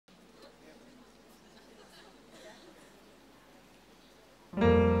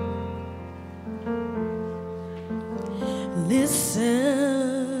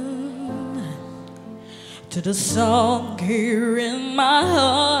to the song here in my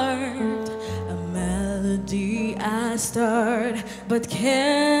heart, a melody I start but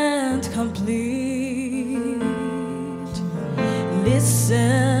can't complete.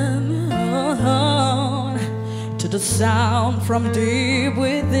 Listen to the sound from deep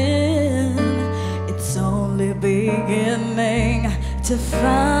within. It's only beginning to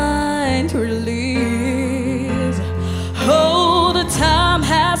find release. Oh, the time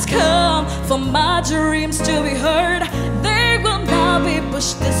has come for my dreams to be heard. They will now be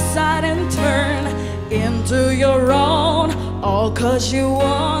pushed aside and turned into your own, all 'cause you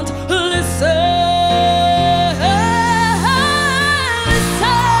won't listen.